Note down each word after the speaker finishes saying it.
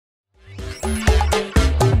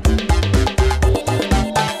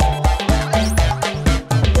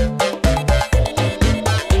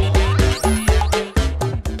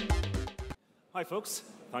folks.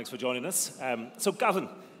 Thanks for joining us. So Gavin,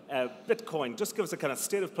 Bitcoin, just give us a kind of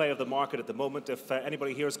state of play of the market at the moment. If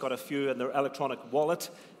anybody here has got a few in their electronic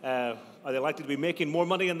wallet, are they likely to be making more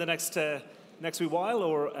money in the next wee while,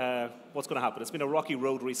 or what's going to happen? It's been a rocky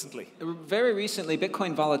road recently. Very recently,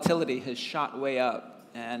 Bitcoin volatility has shot way up,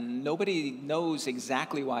 and nobody knows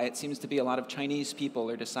exactly why. It seems to be a lot of Chinese people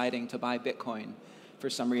are deciding to buy Bitcoin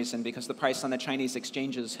for some reason, because the price on the Chinese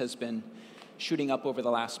exchanges has been shooting up over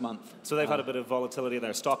the last month. So they've had a bit of volatility in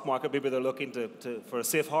their stock market. Maybe they're looking for a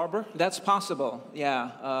safe harbor? That's possible,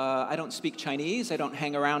 yeah. I don't speak Chinese. I don't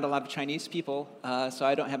hang around a lot of Chinese people, so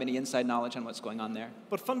I don't have any inside knowledge on what's going on there.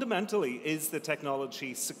 But fundamentally, is the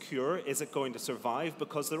technology secure? Is it going to survive?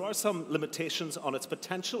 Because there are some limitations on its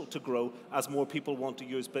potential to grow as more people want to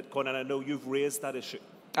use Bitcoin, and I know you've raised that issue.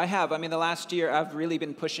 I have. I mean, the last year, I've really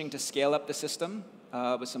been pushing to scale up the system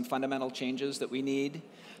with some fundamental changes that we need.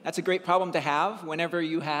 That's a great problem to have. Whenever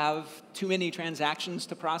you have too many transactions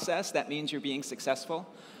to process, that means you're being successful.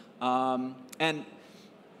 And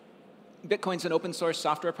Bitcoin's an open source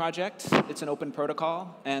software project. It's an open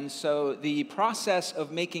protocol. And so the process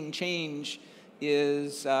of making change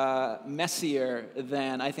is messier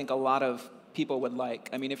than I think a lot of people would like.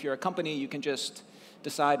 I mean, if you're a company, you can just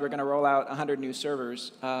decide we're going to roll out 100 new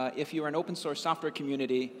servers. If you're an open source software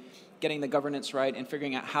community, getting the governance right and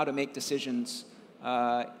figuring out how to make decisions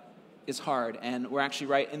is hard, and we're actually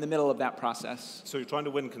right in the middle of that process. So you're trying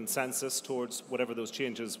to win consensus towards whatever those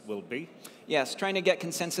changes will be? Yes, trying to get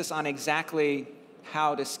consensus on exactly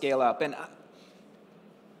how to scale up. And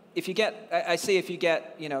if you get, I say if you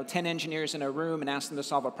get 10 engineers in a room and ask them to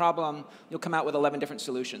solve a problem, you'll come out with 11 different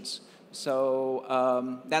solutions.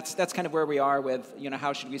 So that's kind of where we are with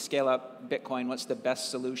how should we scale up Bitcoin? What's the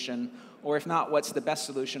best solution? Or if not, what's the best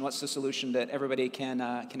solution? What's the solution that everybody can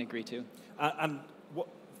agree to? And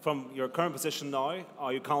from your current position now,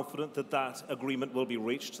 are you confident that that agreement will be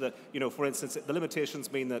reached? That, for instance, the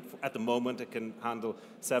limitations mean that at the moment it can handle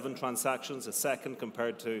 7 transactions a second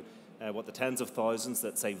compared to what the tens of thousands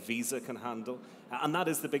that, say, Visa can handle. And that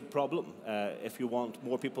is the big problem if you want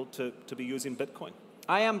more people to be using Bitcoin.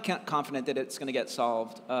 I am confident that it's going to get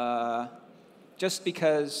solved, just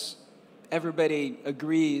because everybody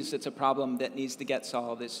agrees it's a problem that needs to get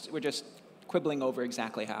solved. We're just quibbling over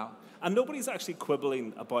exactly how. And nobody's actually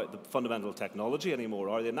quibbling about the fundamental technology anymore,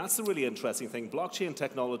 are they? And that's the really interesting thing. Blockchain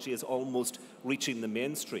technology is almost reaching the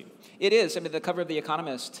mainstream. It is. I mean, the cover of The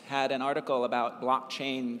Economist had an article about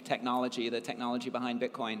blockchain technology, the technology behind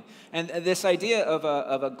Bitcoin. And this idea of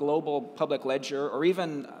a global public ledger, or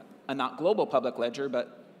even a not global public ledger,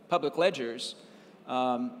 but public ledgers,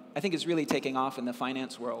 I think is really taking off in the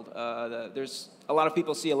finance world. There's a lot of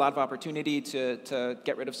people see a lot of opportunity to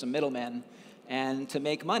get rid of some middlemen and to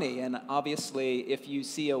make money. And obviously, if you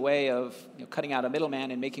see a way of cutting out a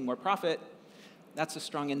middleman and making more profit, that's a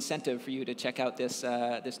strong incentive for you to check out this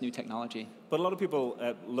new technology. But a lot of people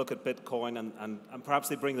look at Bitcoin and perhaps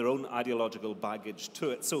they bring their own ideological baggage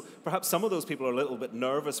to it. So perhaps some of those people are a little bit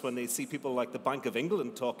nervous when they see people like the Bank of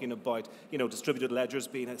England talking about distributed ledgers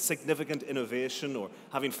being a significant innovation or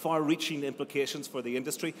having far-reaching implications for the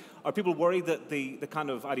industry. Are people worried that the kind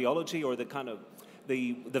of ideology or the kind of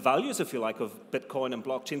the values, if you like, of Bitcoin and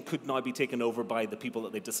blockchain could now be taken over by the people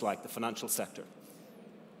that they dislike, the financial sector?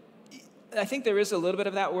 I think there is a little bit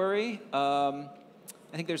of that worry. I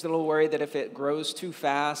think there's a little worry that if it grows too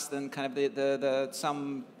fast, then kind of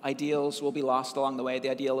some ideals will be lost along the way. The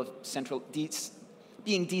ideal of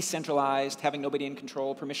being decentralized, having nobody in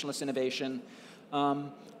control, permissionless innovation.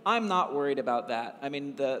 I'm not worried about that. I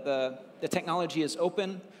mean, the technology is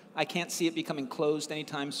open. I can't see it becoming closed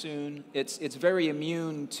anytime soon. It's very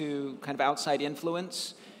immune to kind of outside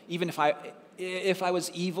influence. Even if I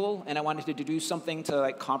was evil and I wanted to do something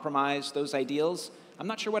to compromise those ideals, I'm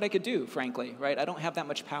not sure what I could do, frankly, right? I don't have that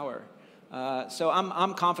much power. So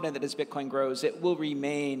I'm confident that as Bitcoin grows, it will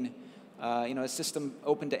remain a system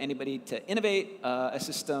open to anybody to innovate, a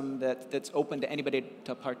system that's open to anybody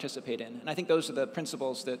to participate in. And I think those are the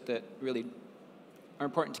principles that really are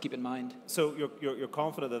important to keep in mind. So you're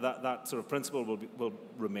confident that sort of principle will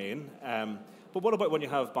remain. But what about when you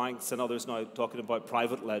have banks and others now talking about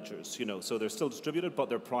private ledgers? So they're still distributed, but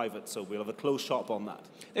they're private. So we'll have a closed shop on that.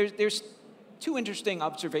 There's 2 interesting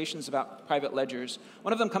observations about private ledgers.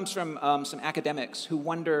 One of them comes from some academics who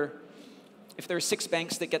wonder if there are 6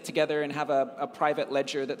 banks that get together and have a private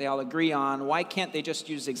ledger that they all agree on, why can't they just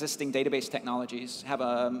use existing database technologies, have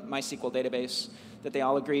a MySQL database that they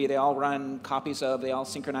all agree, they all run copies of, they all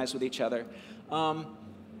synchronize with each other. And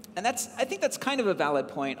I think that's kind of a valid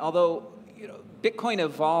point, although Bitcoin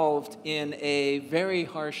evolved in a very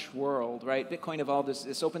harsh world, right? Bitcoin evolved as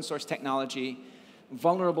this open source technology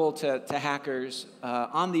vulnerable to hackers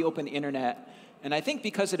on the open internet. And I think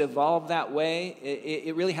because it evolved that way,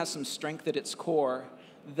 it really has some strength at its core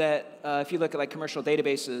that if you look at like commercial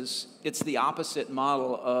databases, it's the opposite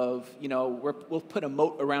model of, we'll put a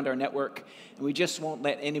moat around our network and we just won't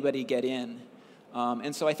let anybody get in.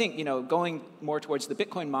 And so I think, going more towards the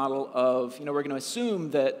Bitcoin model of, we're going to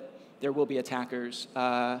assume that there will be attackers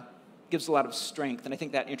gives a lot of strength, and I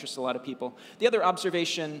think that interests a lot of people. The other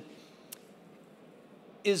observation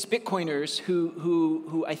is Bitcoiners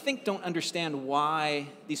who I think don't understand why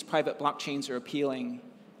these private blockchains are appealing.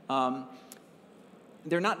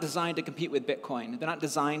 They're not designed to compete with Bitcoin. They're not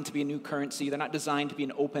designed to be a new currency. They're not designed to be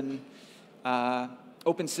an open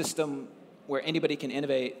system where anybody can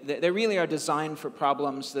innovate. They really are designed for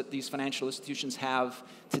problems that these financial institutions have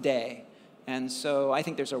today. And so I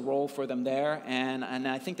think there's a role for them there, and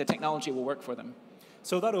I think the technology will work for them.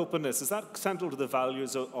 So that openness, is that central to the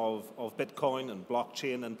values of Bitcoin and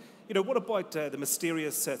blockchain? And what about the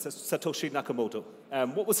mysterious Satoshi Nakamoto?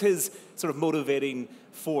 What was his sort of motivating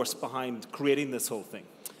force behind creating this whole thing?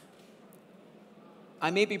 I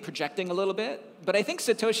may be projecting a little bit, but I think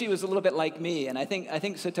Satoshi was a little bit like me, and I think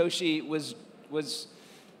Satoshi was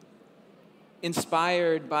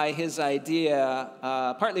inspired by his idea,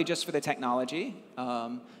 partly just for the technology.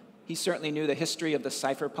 He certainly knew the history of the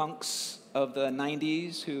cypherpunks of the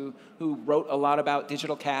 90s who wrote a lot about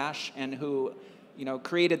digital cash and who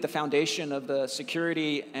created the foundation of the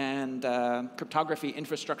security and cryptography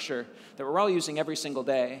infrastructure that we're all using every single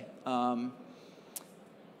day.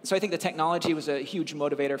 So I think the technology was a huge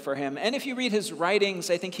motivator for him. And if you read his writings,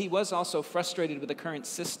 I think he was also frustrated with the current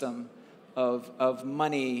system of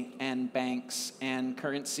money and banks and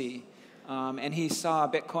currency. And he saw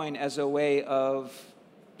Bitcoin as a way of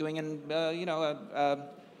doing an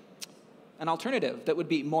alternative that would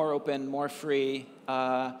be more open, more free,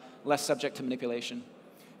 less subject to manipulation.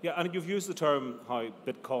 Yeah, and you've used the term how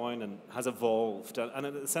Bitcoin has evolved. And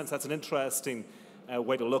in a sense, that's an interesting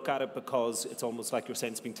way to look at it, because it's almost like you're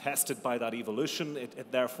saying it's been tested by that evolution. It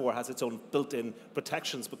therefore has its own built-in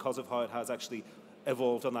protections because of how it has actually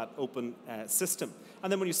evolved on that open system.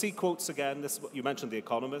 And then when you see quotes again, you mentioned The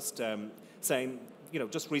Economist saying,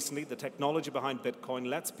 just recently, the technology behind Bitcoin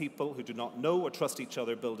lets people who do not know or trust each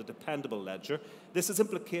other build a dependable ledger. This has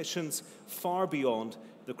implications far beyond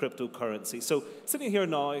the cryptocurrency. So sitting here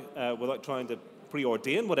now, without trying to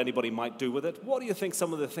preordain what anybody might do with it, what do you think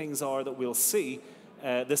some of the things are that we'll see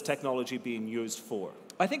this technology being used for?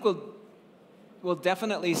 I think we'll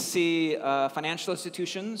definitely see financial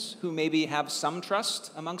institutions who maybe have some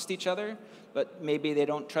trust amongst each other, but maybe they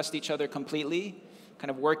don't trust each other completely, kind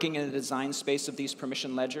of working in the design space of these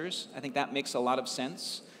permission ledgers. I think that makes a lot of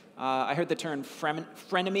sense. I heard the term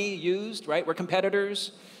frenemy used, right? We're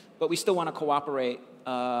competitors, but we still want to cooperate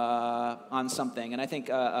on something. And I think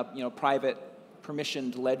private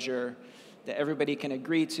permissioned ledger that everybody can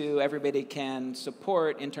agree to, everybody can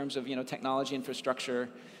support in terms of technology infrastructure,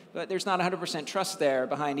 but there's not 100% trust there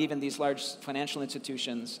behind even these large financial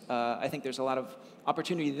institutions. I think there's a lot of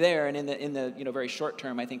opportunity there, and in the very short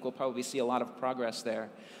term, I think we'll probably see a lot of progress there.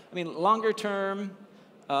 I mean, longer term,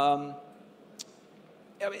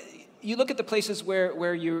 you look at the places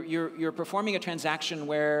where you're performing a transaction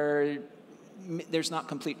where there's not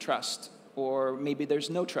complete trust, or maybe there's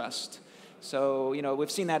no trust. So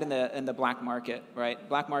we've seen that in the black market, right?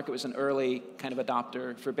 Black market was an early kind of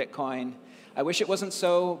adopter for Bitcoin. I wish it wasn't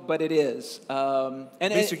so, but it is. And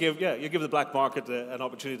at least you give the black market an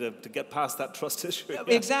opportunity to get past that trust issue. Yeah.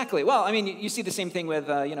 Exactly. Well, I mean, you see the same thing with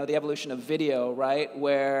the evolution of video, right?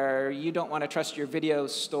 Where you don't want to trust your video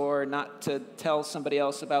store not to tell somebody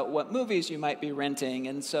else about what movies you might be renting,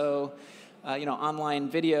 and so online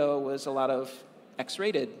video was a lot of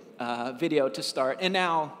X-rated video to start, and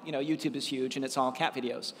now YouTube is huge and it's all cat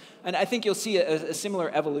videos. And I think you'll see a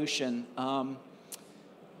similar evolution.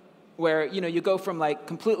 Where you go from like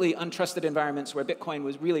completely untrusted environments where Bitcoin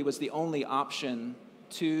was the only option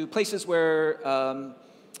to places where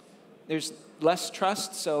there's less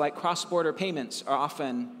trust. So like cross-border payments are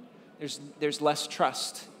often there's less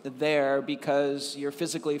trust there because you're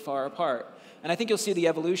physically far apart. And I think you'll see the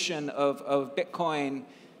evolution of Bitcoin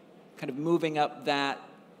kind of moving up that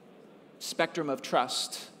spectrum of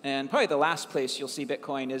trust. And probably the last place you'll see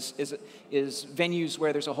Bitcoin is venues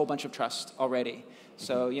where there's a whole bunch of trust already.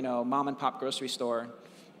 So, mom and pop grocery store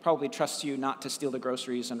probably trusts you not to steal the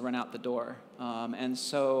groceries and run out the door. And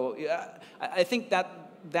so I think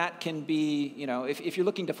that can be, if you're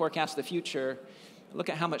looking to forecast the future, look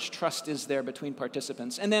at how much trust is there between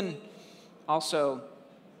participants. And then also,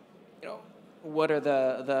 what are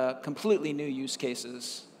the completely new use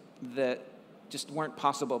cases that just weren't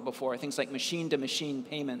possible before. Things like machine-to-machine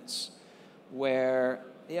payments, where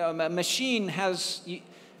a machine has,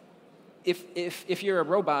 if you're a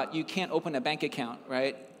robot, you can't open a bank account,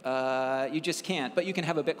 right? You just can't, but you can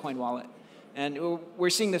have a Bitcoin wallet. And we're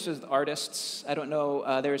seeing this with artists. I don't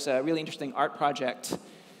know, there's a really interesting art project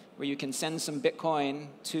where you can send some Bitcoin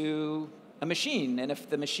to a machine, and if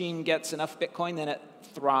the machine gets enough Bitcoin, then it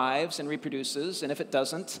thrives and reproduces, and if it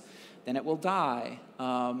doesn't, then it will die.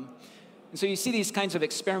 And so you see these kinds of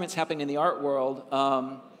experiments happening in the art world.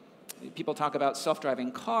 People talk about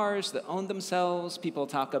self-driving cars that own themselves. People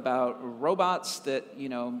talk about robots that,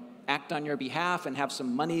 act on your behalf and have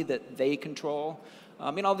some money that they control.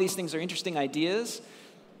 All these things are interesting ideas.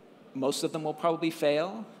 Most of them will probably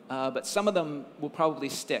fail, but some of them will probably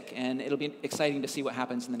stick, and it'll be exciting to see what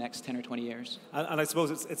happens in the next 10 or 20 years. And I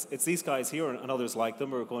suppose it's these guys here and others like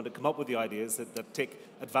them who are going to come up with the ideas that take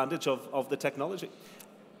advantage of the technology.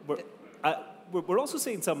 We're also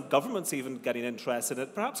seeing some governments even getting interested in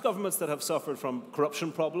it, perhaps governments that have suffered from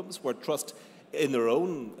corruption problems, where trust in their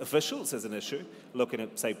own officials is an issue, looking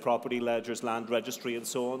at, say, property ledgers, land registry, and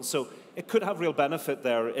so on. So it could have real benefit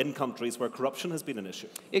there in countries where corruption has been an issue.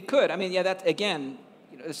 It could. That, again,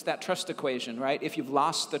 it's that trust equation, right? If you've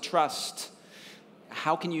lost the trust,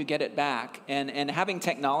 how can you get it back? And having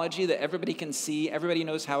technology that everybody can see, everybody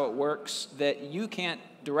knows how it works, that you can't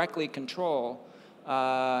directly control,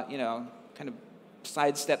 kind of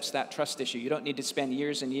sidesteps that trust issue. You don't need to spend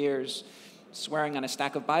years and years swearing on a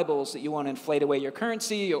stack of Bibles that you won't inflate away your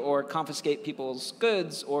currency or confiscate people's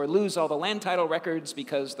goods or lose all the land title records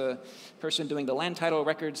because the person doing the land title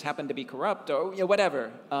records happened to be corrupt or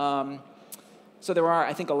whatever. So there are,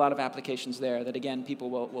 I think, a lot of applications there that, again, people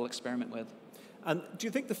will experiment with. And do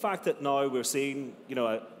you think the fact that now we're seeing,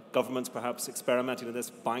 governments perhaps experimenting with this,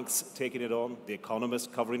 banks taking it on, The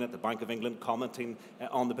Economist covering it, the Bank of England commenting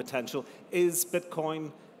on the potential, is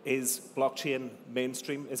Bitcoin, is blockchain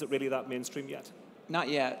mainstream? Is it really that mainstream yet? Not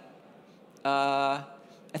yet. I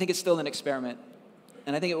think it's still an experiment.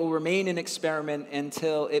 And I think it will remain an experiment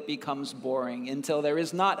until it becomes boring, until there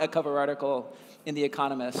is not a cover article in The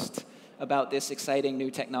Economist about this exciting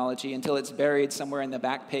new technology, until it's buried somewhere in the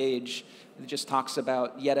back page that just talks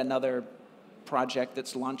about yet another project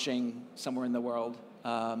that's launching somewhere in the world.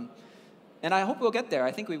 And I hope we'll get there.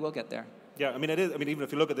 I think we will get there. Yeah, it is. Even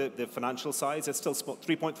if you look at the financial size, it's still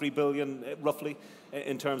 3.3 billion, roughly,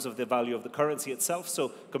 in terms of the value of the currency itself.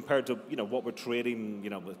 So compared to, what we're trading,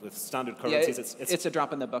 with standard currencies, it's a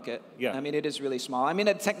drop in the bucket. Yeah. It is really small. At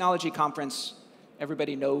a technology conference,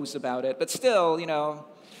 everybody knows about it. But still,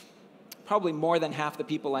 probably more than half the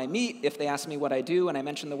people I meet, if they ask me what I do and I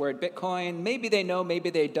mention the word Bitcoin, maybe they know, maybe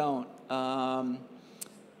they don't. And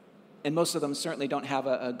most of them certainly don't have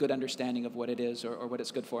a good understanding of what it is or what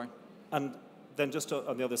it's good for. And then just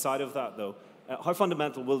on the other side of that, though, how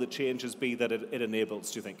fundamental will the changes be that it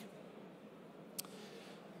enables, do you think?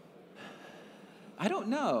 I don't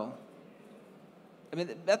know.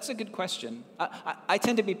 That's a good question. I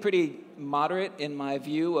tend to be pretty moderate in my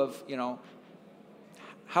view of,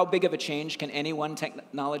 how big of a change can any one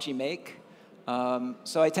technology make?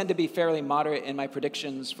 So I tend to be fairly moderate in my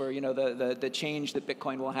predictions for the change that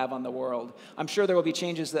Bitcoin will have on the world. I'm sure there will be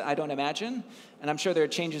changes that I don't imagine, and I'm sure there are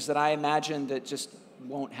changes that I imagine that just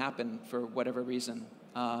won't happen for whatever reason.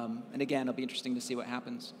 And again, it'll be interesting to see what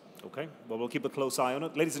happens. Okay, well, we'll keep a close eye on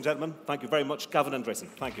it. Ladies and gentlemen, thank you very much. Gavin Andresen,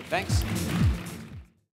 thank you. Thanks.